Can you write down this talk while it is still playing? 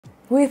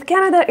With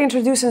Canada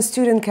introducing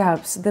student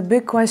caps, the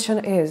big question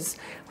is,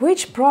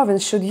 which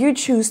province should you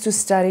choose to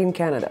study in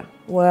Canada?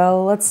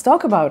 Well, let's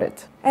talk about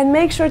it. And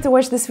make sure to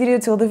watch this video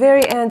till the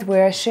very end,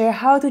 where I share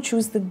how to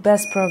choose the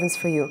best province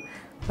for you.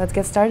 Let's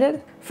get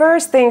started?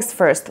 First things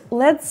first,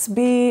 let's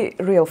be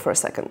real for a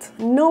second.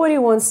 Nobody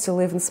wants to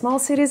live in small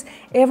cities,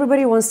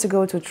 everybody wants to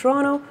go to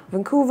Toronto,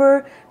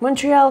 Vancouver,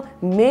 Montreal,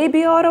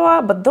 maybe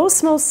Ottawa, but those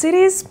small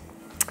cities?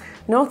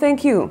 No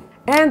thank you.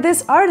 And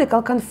this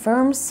article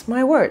confirms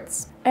my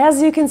words.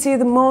 As you can see,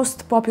 the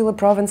most popular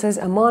provinces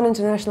among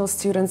international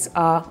students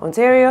are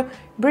Ontario,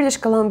 British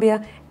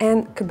Columbia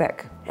and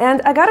Quebec.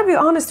 And I gotta be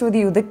honest with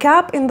you, the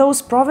cap in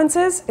those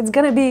provinces, it's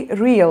gonna be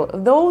real.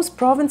 Those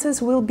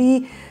provinces will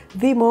be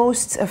the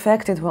most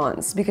affected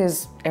ones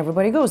because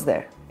everybody goes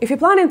there. If you're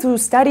planning to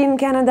study in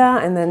Canada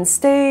and then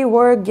stay,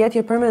 work, get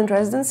your permanent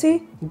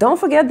residency, don't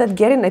forget that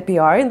getting a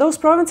PR in those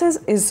provinces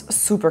is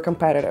super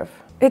competitive.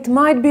 It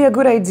might be a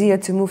good idea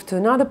to move to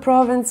another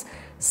province,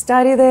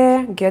 study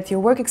there, get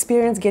your work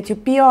experience, get your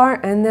PR,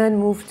 and then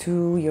move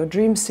to your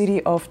dream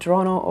city of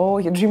Toronto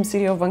or your dream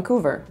city of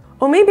Vancouver.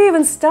 Or maybe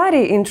even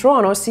study in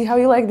Toronto, see how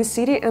you like the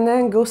city, and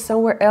then go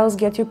somewhere else,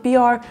 get your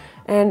PR,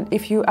 and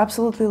if you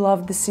absolutely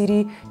love the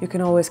city, you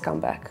can always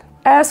come back.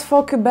 As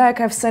for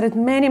Quebec, I've said it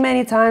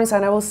many times,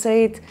 and I will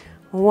say it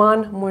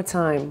one more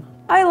time.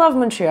 I love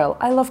Montreal,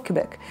 I love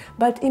Quebec,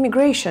 but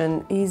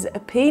immigration is a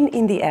pain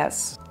in the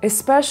ass,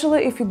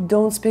 especially if you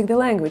don't speak the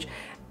language.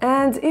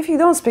 And if you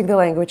don't speak the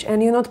language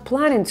and you're not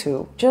planning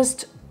to,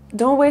 just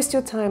don't waste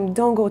your time,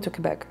 don't go to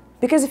Quebec.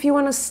 Because if you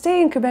want to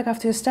stay in Quebec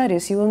after your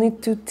studies, you will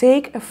need to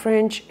take a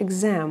French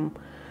exam.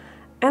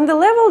 And the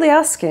level they're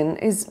asking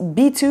is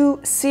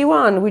B2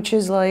 C1, which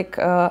is like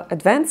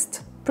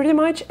advanced, pretty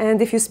much.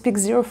 And if you speak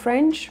zero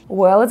French,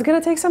 well, it's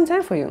gonna take some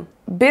time for you.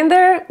 Been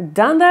there,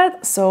 done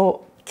that,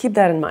 so keep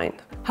that in mind.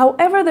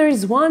 However, there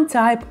is one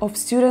type of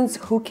students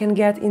who can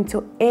get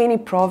into any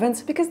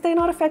province because they're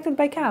not affected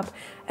by cap,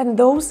 and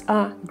those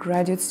are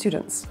graduate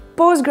students.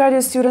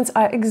 Postgraduate students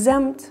are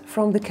exempt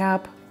from the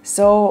cap,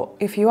 so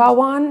if you are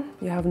one,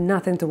 you have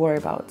nothing to worry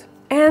about.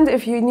 And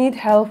if you need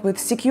help with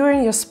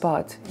securing your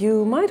spot,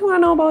 you might want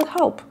to know about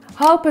HELP.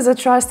 HELP is a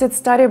trusted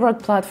study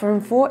abroad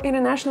platform for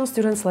international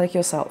students like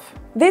yourself.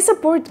 They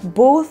support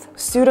both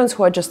students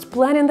who are just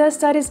planning their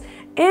studies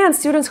and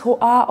students who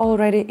are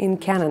already in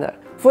Canada.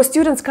 For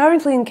students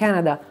currently in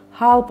Canada,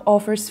 HELP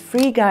offers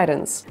free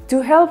guidance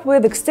to help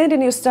with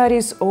extending your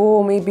studies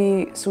or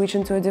maybe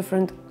switching to a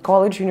different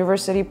college,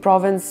 university,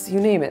 province, you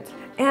name it.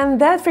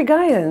 And that free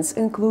guidance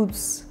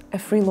includes a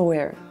free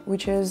lawyer,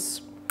 which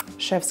is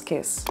chef's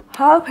kiss.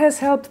 HELP has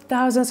helped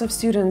thousands of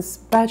students,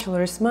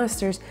 bachelors,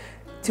 masters,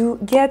 to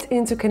get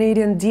into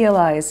Canadian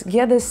DLIs,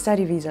 get their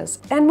study visas,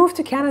 and move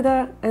to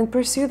Canada and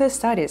pursue their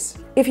studies.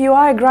 If you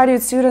are a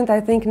graduate student, I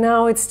think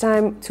now it's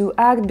time to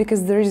act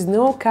because there is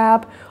no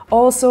cap.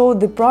 Also,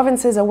 the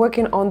provinces are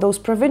working on those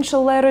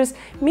provincial letters,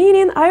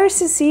 meaning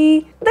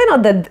IRCC, they're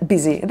not that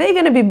busy. They're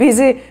gonna be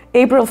busy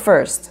April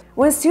 1st.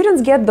 When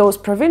students get those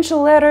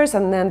provincial letters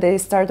and then they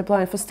start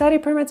applying for study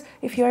permits,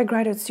 if you're a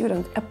graduate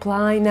student,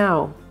 apply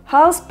now.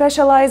 HELP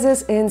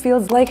specializes in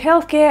fields like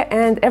healthcare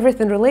and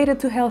everything related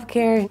to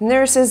healthcare,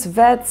 nurses,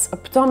 vets,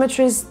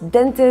 optometrists,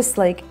 dentists,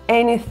 like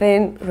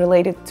anything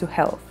related to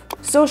health.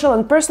 Social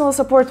and personal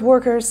support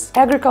workers,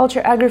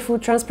 agriculture,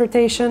 agri-food,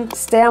 transportation,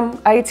 STEM,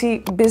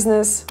 IT,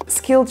 business,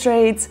 skilled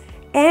trades,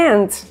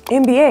 and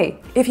MBA.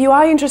 If you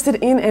are interested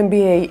in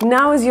MBA,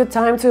 now is your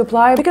time to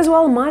apply because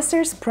while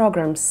master's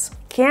programs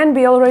can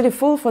be already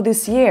full for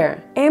this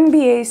year,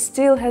 MBA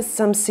still has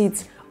some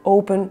seats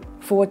open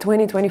for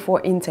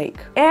 2024 intake.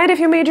 And if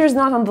your major is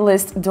not on the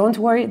list, don't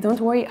worry,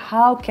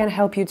 HELP can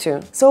help you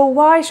too. So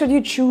why should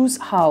you choose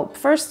HELP?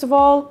 First of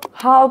all,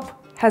 HELP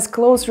has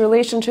close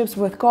relationships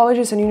with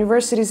colleges and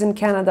universities in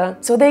Canada,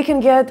 so they can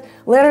get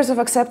letters of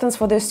acceptance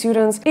for their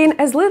students in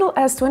as little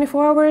as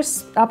 24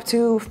 hours up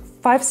to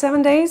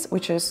 5-7 days,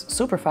 which is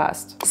super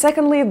fast.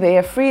 Secondly, they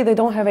are free, they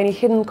don't have any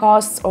hidden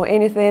costs or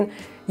anything.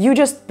 You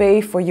just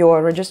pay for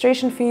your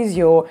registration fees,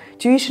 your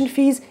tuition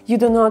fees, you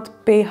do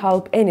not pay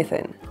HELP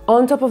anything.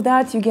 On top of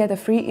that, you get a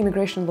free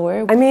immigration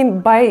lawyer. I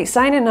mean, by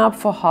signing up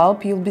for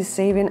HELP, you'll be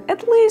saving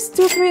at least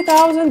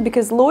 2-3,000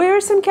 because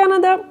lawyers in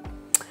Canada,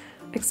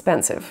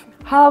 expensive.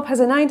 HELP has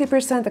a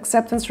 90%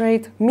 acceptance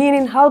rate,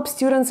 meaning HELP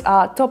students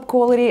are top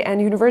quality and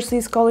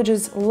universities,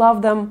 colleges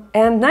love them.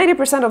 And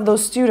 90% of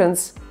those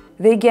students,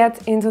 they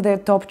get into their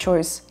top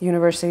choice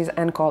universities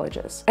and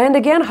colleges. And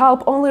again,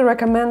 HELP only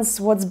recommends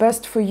what's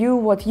best for you,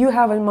 what you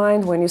have in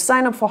mind. When you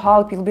sign up for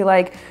HELP, you'll be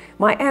like,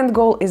 my end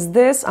goal is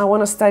this, I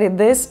want to study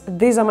this,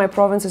 these are my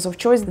provinces of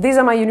choice, these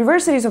are my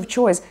universities of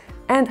choice.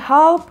 And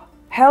HELP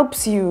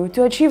helps you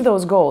to achieve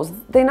those goals.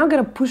 They're not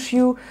going to push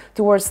you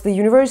towards the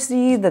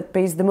university that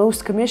pays the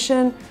most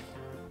commission.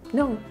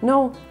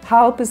 No,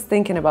 HELP is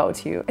thinking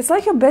about you. It's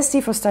like your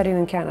bestie for studying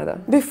in Canada.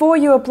 Before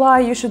you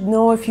apply, you should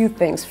know a few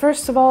things.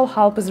 First of all,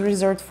 HELP is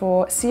reserved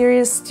for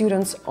serious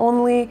students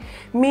only,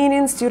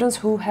 meaning students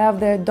who have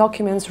their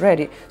documents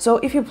ready. So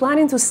if you're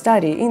planning to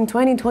study in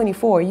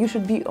 2024, you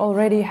should be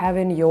already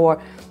having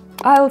your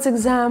IELTS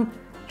exam,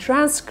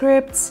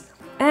 transcripts,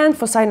 And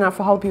for signing up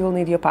for help, you will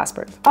need your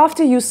passport.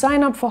 After you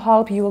sign up for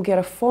help, you will get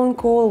a phone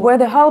call where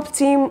the help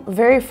team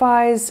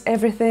verifies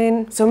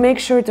everything. So make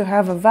sure to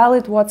have a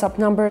valid WhatsApp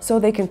number so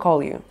they can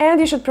call you. And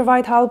you should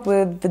provide help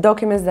with the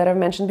documents that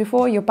I've mentioned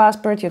before, your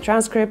passport, your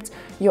transcript,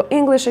 your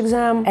English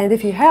exam. And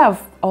if you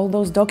have all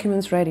those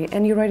documents ready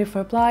and you're ready for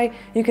apply,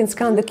 you can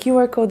scan the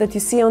QR code that you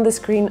see on the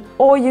screen,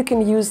 or you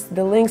can use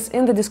the links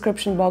in the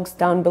description box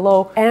down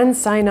below and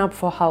sign up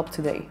for help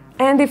today.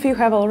 And if you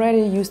have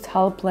already used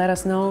help, let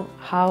us know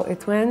how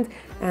it went.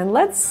 And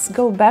let's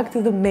go back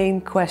to the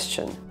main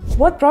question.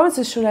 What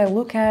provinces should I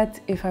look at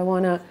if I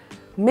want to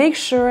make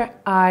sure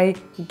I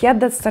get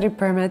that study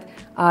permit,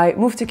 I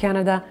move to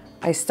Canada,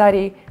 I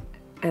study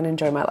and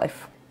enjoy my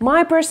life?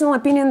 My personal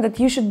opinion that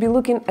you should be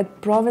looking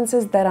at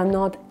provinces that are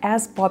not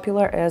as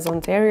popular as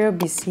Ontario,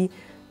 BC,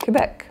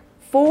 Quebec.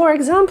 For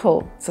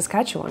example,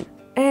 Saskatchewan.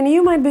 And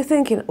you might be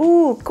thinking,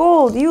 ooh,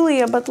 cold,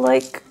 Yulia, but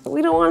like,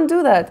 we don't want to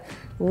do that.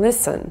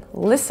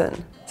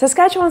 Listen.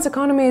 Saskatchewan's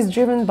economy is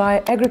driven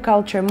by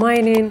agriculture,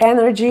 mining,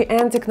 energy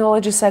and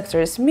technology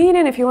sectors,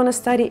 meaning if you want to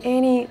study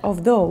any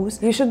of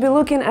those, you should be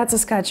looking at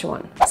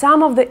Saskatchewan.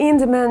 Some of the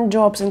in-demand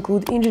jobs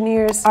include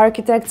engineers,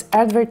 architects,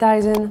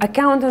 advertising,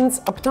 accountants,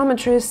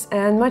 optometrists,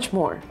 and much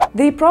more.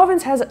 The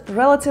province has a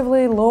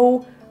relatively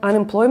low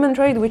unemployment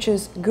rate, which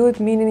is good,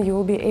 meaning you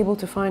will be able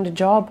to find a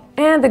job.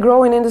 And the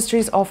growing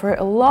industries offer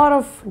a lot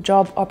of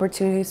job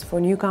opportunities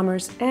for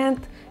newcomers and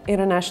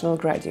international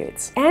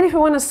graduates. And if you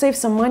want to save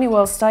some money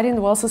while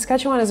studying, well,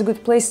 Saskatchewan is a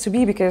good place to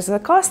be because the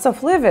cost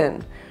of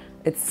living,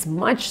 it's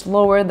much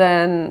lower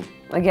than,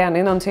 again,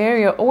 in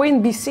Ontario or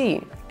in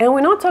BC. And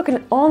we're not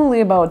talking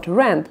only about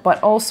rent,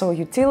 but also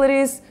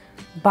utilities,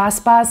 bus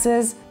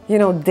passes,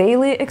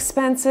 daily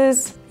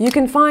expenses. You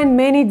can find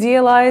many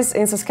DLIs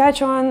in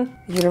Saskatchewan,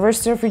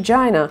 University of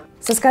Regina,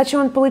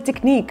 Saskatchewan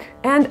Polytechnique,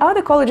 and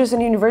other colleges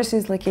and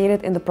universities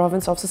located in the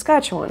province of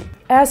Saskatchewan.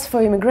 As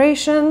for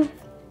immigration,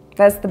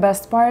 that's the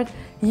best part.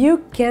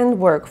 You can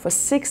work for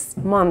 6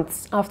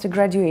 months after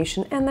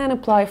graduation and then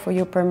apply for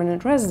your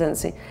permanent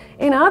residency.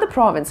 In other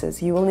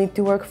provinces, you will need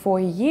to work for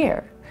a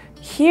year.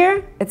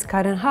 Here, it's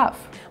cut in half.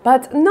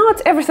 But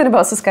not everything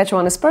about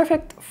Saskatchewan is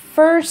perfect.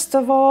 First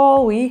of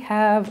all, we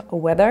have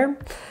weather.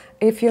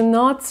 If you're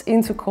not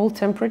into cold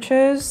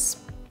temperatures,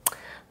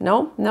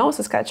 no,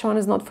 Saskatchewan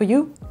is not for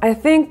you. I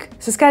think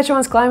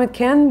Saskatchewan's climate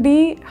can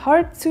be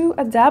hard to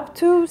adapt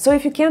to, so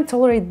if you can't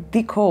tolerate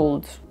the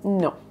cold,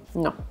 no.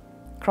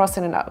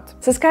 Crossing it out.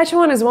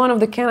 Saskatchewan is one of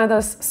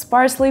Canada's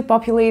sparsely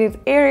populated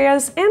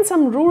areas, and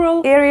some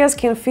rural areas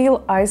can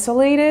feel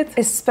isolated,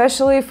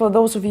 especially for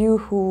those of you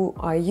who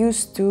are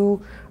used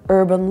to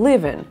urban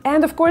living.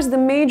 And of course, the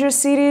major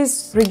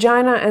cities,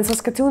 Regina and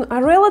Saskatoon,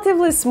 are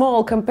relatively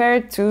small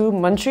compared to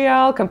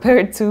Montreal,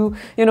 compared to,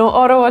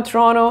 Ottawa,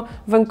 Toronto,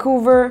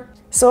 Vancouver.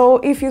 So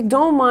if you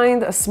don't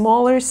mind a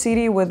smaller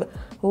city with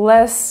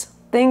less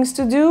things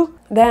to do,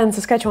 then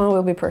Saskatchewan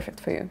will be perfect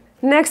for you.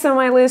 Next on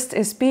my list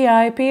is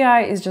PI.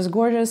 PI is just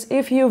gorgeous.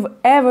 If you've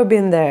ever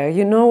been there,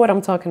 you know what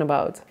I'm talking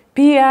about.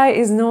 PI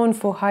is known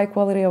for high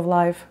quality of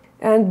life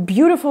and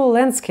beautiful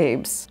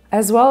landscapes,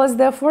 as well as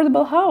the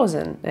affordable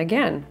housing.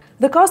 Again,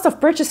 the cost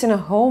of purchasing a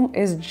home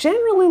is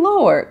generally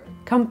lower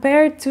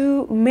compared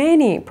to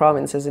many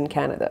provinces in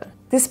Canada.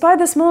 Despite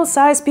the small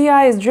size,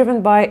 PI is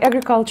driven by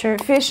agriculture,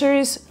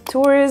 fisheries,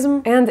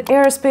 tourism, and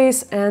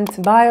aerospace and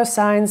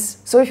bioscience.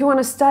 So if you want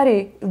to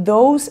study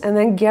those and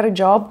then get a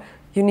job,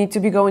 you need to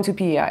be going to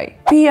PEI.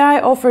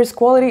 PEI offers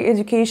quality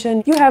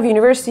education. You have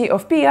University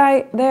of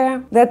PEI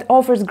there that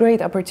offers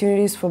great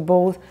opportunities for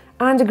both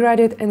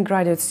undergraduate and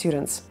graduate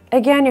students.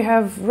 Again, you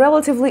have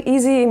relatively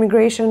easy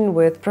immigration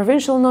with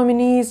provincial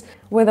nominees,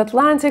 with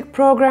Atlantic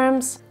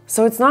programs,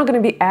 so it's not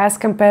going to be as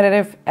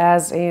competitive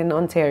as in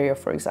Ontario,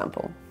 for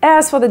example.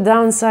 As for the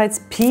downsides,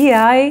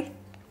 PEI,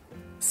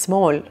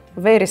 small,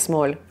 very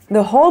small.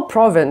 The whole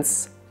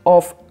province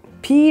of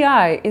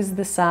PEI is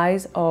the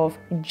size of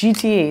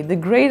GTA, the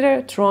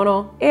Greater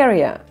Toronto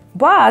Area.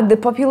 But the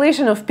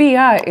population of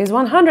PEI is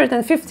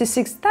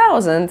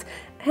 156,000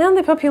 and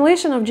the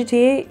population of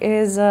GTA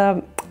is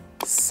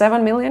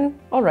 7 million.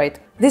 All right.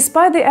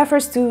 Despite the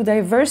efforts to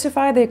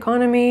diversify the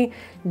economy,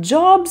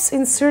 jobs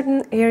in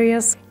certain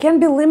areas can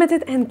be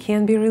limited and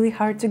can be really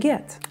hard to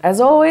get.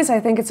 As always, I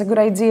think it's a good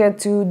idea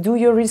to do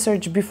your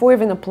research before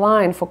even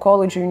applying for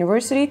college or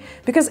university,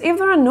 because if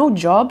there are no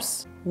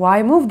jobs,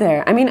 why move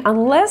there? I mean,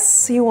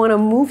 unless you want to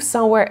move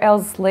somewhere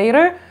else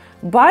later,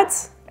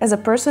 but as a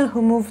person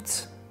who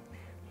moved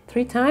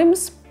 3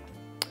 times,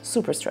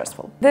 super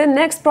stressful. The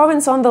next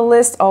province on the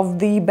list of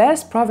the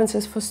best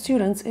provinces for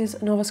students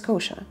is Nova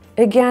Scotia.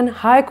 Again,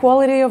 high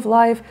quality of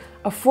life,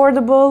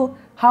 affordable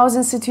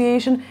housing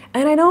situation,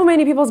 and I know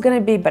many people's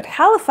gonna be, but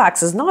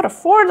Halifax is not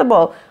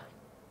affordable.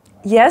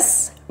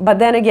 Yes, but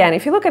then again,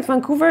 if you look at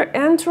Vancouver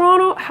and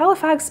Toronto,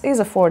 Halifax is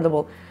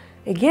affordable.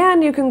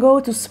 Again, you can go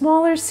to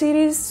smaller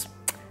cities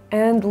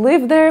and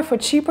live there for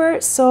cheaper,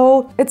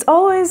 so it's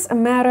always a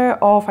matter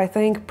of, I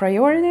think,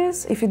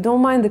 priorities. If you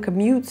don't mind the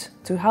commute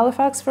to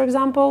Halifax, for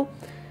example,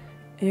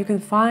 you can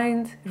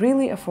find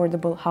really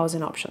affordable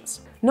housing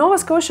options. Nova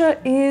Scotia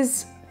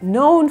is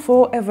known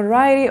for a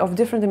variety of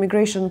different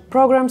immigration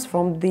programs,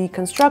 from the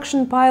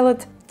construction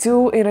pilot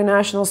to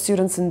international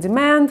students in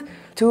demand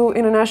to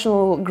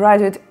international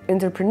graduate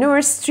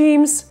entrepreneur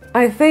streams.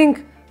 I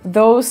think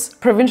those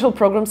provincial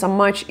programs are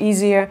much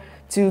easier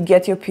to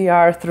get your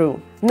PR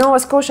through. Nova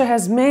Scotia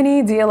has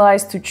many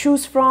DLIs to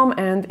choose from,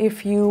 and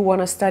if you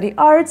want to study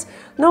arts,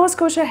 Nova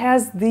Scotia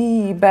has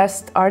the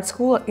best art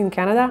school in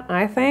Canada,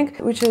 I think,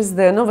 which is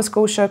the Nova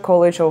Scotia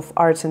College of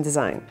Arts and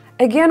Design.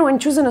 Again, when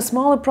choosing a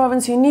smaller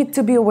province, you need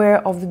to be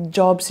aware of the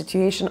job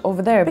situation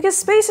over there, because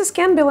spaces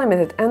can be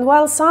limited, and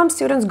while some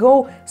students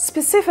go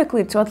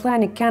specifically to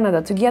Atlantic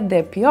Canada to get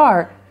their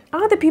PR,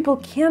 other people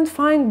can't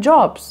find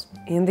jobs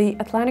in the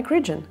Atlantic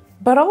region.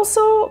 But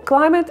also,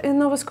 climate in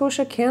Nova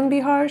Scotia can be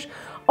harsh.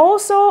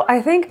 Also,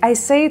 I think I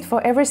say it for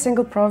every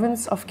single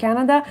province of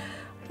Canada,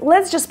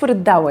 let's just put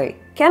it that way.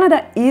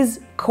 Canada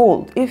is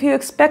cold. If you're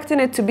expecting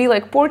it to be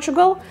like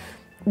Portugal,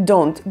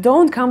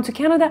 don't come to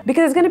Canada,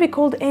 because it's gonna be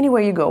cold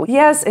anywhere you go.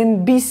 Yes,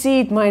 in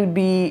BC it might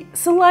be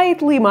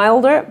slightly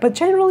milder, but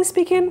generally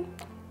speaking,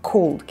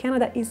 cold.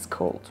 Canada is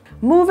cold.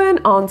 Moving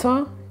on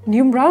to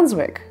New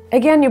Brunswick.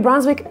 Again, New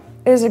Brunswick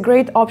is a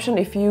great option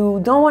if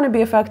you don't want to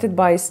be affected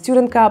by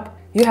student cap.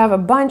 You have a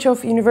bunch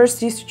of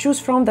universities to choose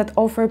from that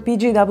offer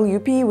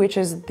PGWP, which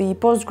is the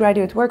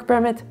postgraduate work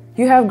permit.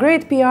 You have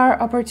great PR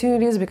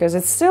opportunities because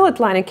it's still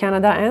Atlantic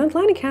Canada, and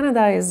Atlantic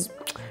Canada is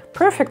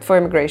perfect for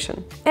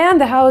immigration.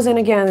 And the housing,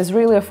 again, is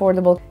really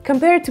affordable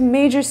compared to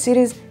major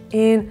cities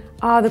in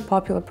other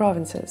popular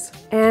provinces.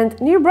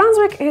 And New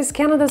Brunswick is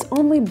Canada's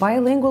only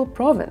bilingual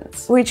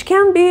province, which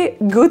can be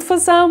good for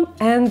some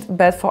and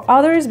bad for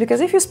others, because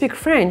if you speak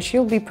French,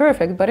 you'll be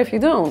perfect, but if you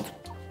don't,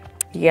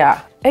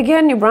 yeah.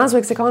 Again, New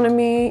Brunswick's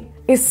economy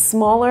is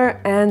smaller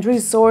and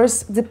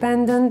resource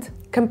dependent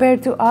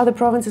compared to other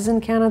provinces in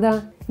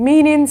Canada,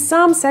 meaning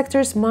some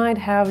sectors might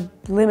have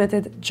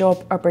limited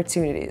job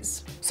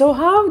opportunities. So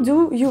how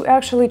do you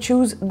actually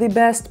choose the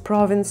best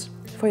province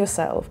for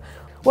yourself?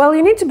 Well,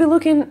 you need to be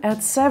looking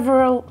at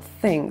several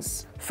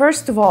things.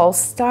 First of all,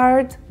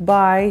 start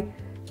by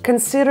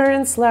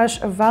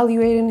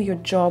considering/evaluating your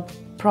job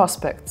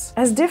prospects,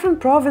 as different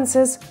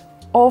provinces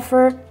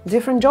offer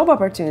different job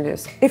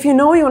opportunities. If you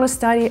know you want to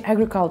study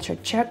agriculture,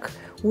 check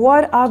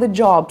what are the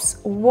jobs,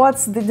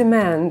 what's the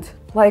demand,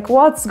 like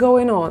what's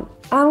going on.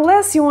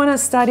 Unless you want to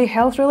study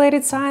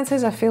health-related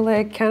sciences, I feel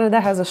like Canada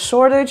has a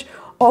shortage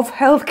of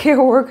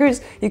healthcare workers.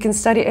 You can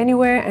study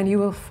anywhere and you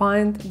will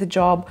find the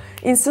job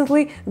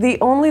instantly. The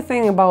only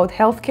thing about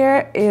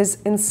healthcare is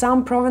in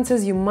some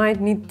provinces you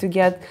might need to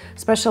get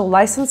special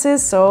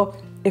licenses. So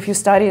if you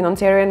study in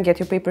Ontario and get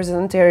your papers in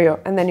Ontario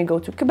and then you go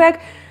to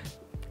Quebec,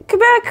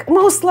 Quebec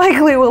most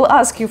likely will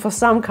ask you for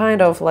some kind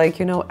of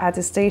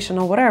attestation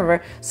or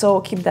whatever,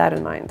 so keep that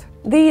in mind.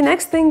 The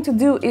next thing to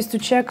do is to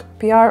check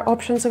PR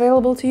options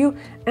available to you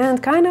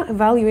and kind of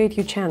evaluate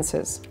your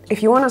chances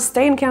if you want to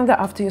stay in Canada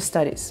after your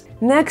studies.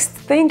 Next,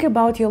 think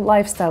about your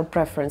lifestyle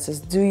preferences.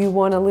 Do you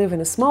want to live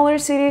in a smaller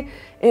city,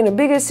 in a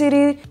bigger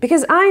city?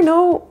 Because I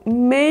know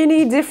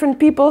many different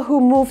people who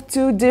move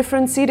to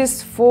different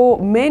cities for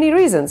many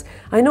reasons.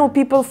 I know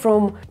people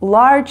from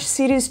large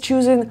cities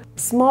choosing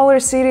smaller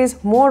cities,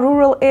 more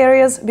rural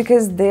areas,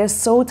 because they're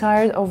so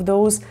tired of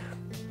those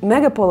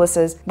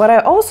megapolises. But I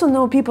also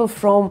know people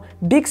from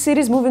big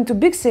cities moving to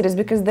big cities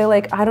because they're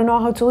like, I don't know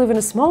how to live in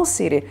a small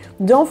city.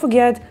 Don't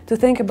forget to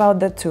think about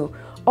that too.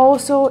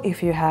 Also,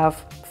 if you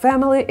have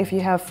family, if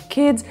you have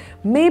kids,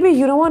 maybe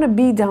you don't want to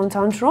be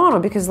downtown Toronto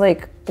because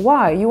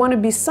why? You want to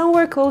be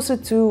somewhere closer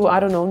to, I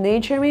don't know,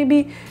 nature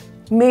maybe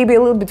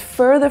a little bit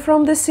further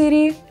from the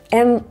city.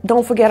 And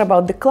don't forget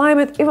about the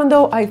climate. Even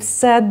though I've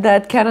said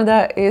that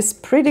Canada is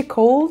pretty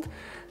cold,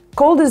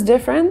 cold is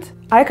different.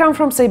 I come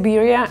from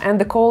Siberia and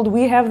the cold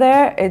we have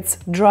there, it's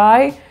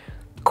dry.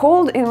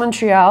 Cold in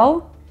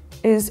Montreal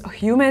is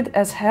humid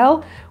as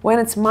hell. When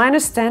it's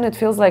 -10, it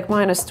feels like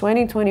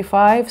 -20,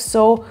 25.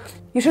 So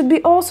you should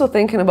be also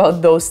thinking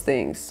about those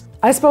things.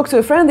 I spoke to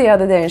a friend the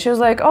other day and she was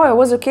like, oh, I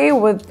was okay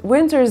with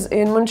winters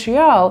in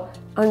Montreal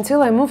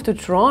until I moved to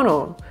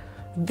Toronto.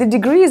 The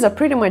degrees are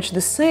pretty much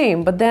the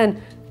same, but then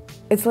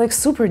it's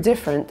super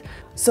different.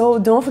 So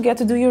don't forget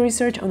to do your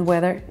research on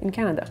weather in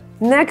Canada.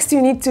 Next,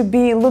 you need to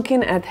be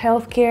looking at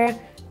healthcare,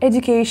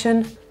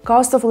 education,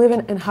 cost of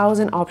living and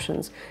housing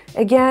options.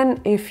 Again,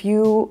 if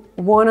you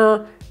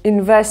wanna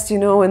invest,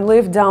 and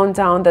live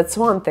downtown, that's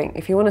one thing.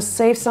 If you wanna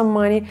save some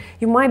money,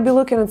 you might be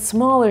looking at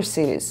smaller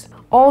cities.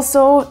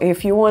 Also,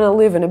 if you wanna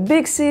live in a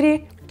big city,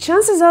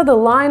 chances are the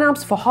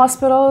lineups for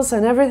hospitals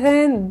and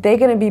everything,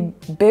 they're gonna be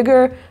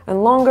bigger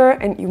and longer,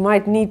 and you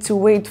might need to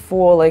wait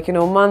for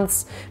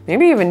months,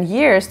 maybe even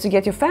years to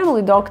get your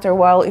family doctor,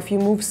 while if you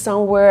move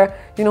somewhere,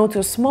 to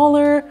a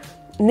smaller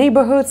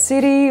neighborhood,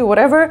 city,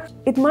 whatever,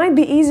 it might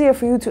be easier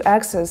for you to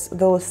access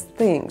those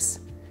things.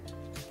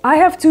 I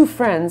have two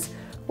friends.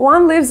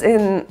 One lives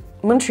in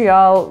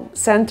Montreal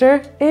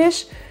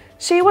center-ish.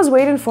 She was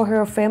waiting for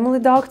her family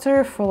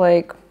doctor for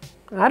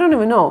I don't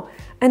even know.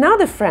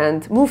 Another friend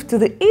moved to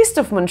the east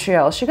of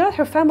Montreal. She got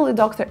her family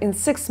doctor in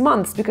 6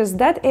 months because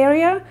that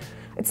area,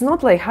 it's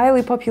not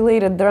highly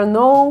populated. There are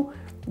no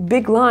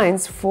big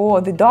lines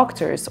for the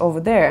doctors over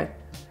there.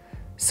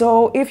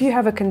 So if you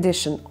have a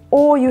condition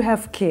or you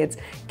have kids,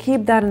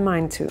 keep that in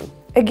mind too.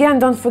 Again,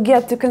 don't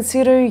forget to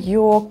consider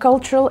your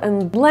cultural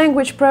and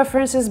language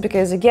preferences,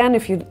 because again,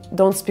 if you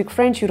don't speak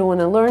French, you don't want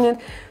to learn it,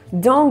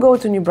 don't go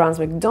to New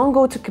Brunswick, don't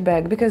go to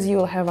Quebec, because you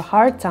will have a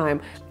hard time.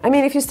 I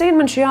mean, if you stay in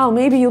Montreal,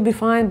 maybe you'll be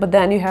fine, but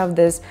then you have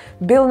this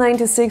Bill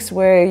 96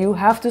 where you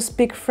have to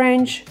speak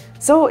French.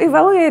 So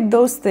evaluate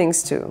those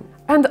things too.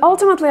 And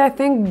ultimately, I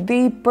think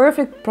the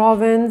perfect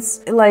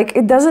province, like,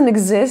 it doesn't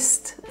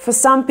exist. For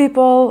some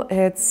people,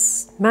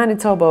 it's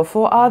Manitoba.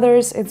 For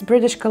others, it's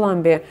British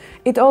Columbia.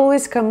 It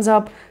always comes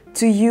up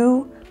to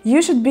you.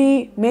 You should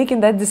be making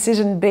that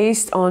decision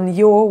based on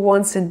your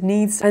wants and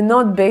needs and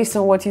not based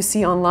on what you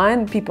see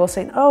online. People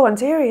saying, oh,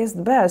 Ontario is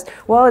the best.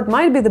 Well, it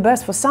might be the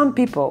best for some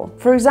people.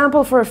 For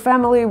example, for a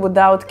family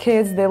without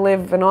kids, they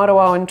live in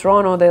Ottawa or in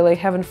Toronto, they like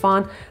having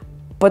fun.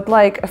 But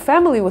like a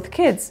family with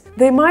kids,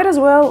 they might as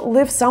well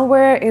live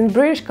somewhere in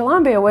British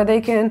Columbia where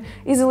they can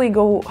easily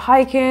go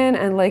hiking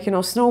and, like, you know,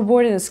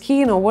 snowboarding and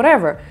skiing or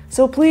whatever.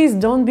 So please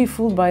don't be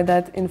fooled by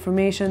that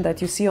information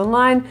that you see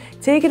online.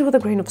 Take it with a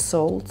grain of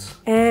salt.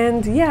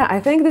 And yeah, I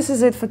think this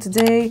is it for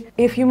today.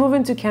 If you move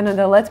into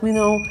Canada, let me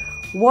know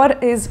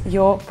what is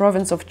your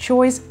province of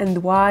choice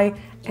and why.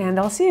 And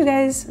I'll see you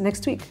guys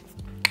next week.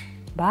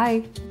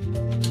 Bye.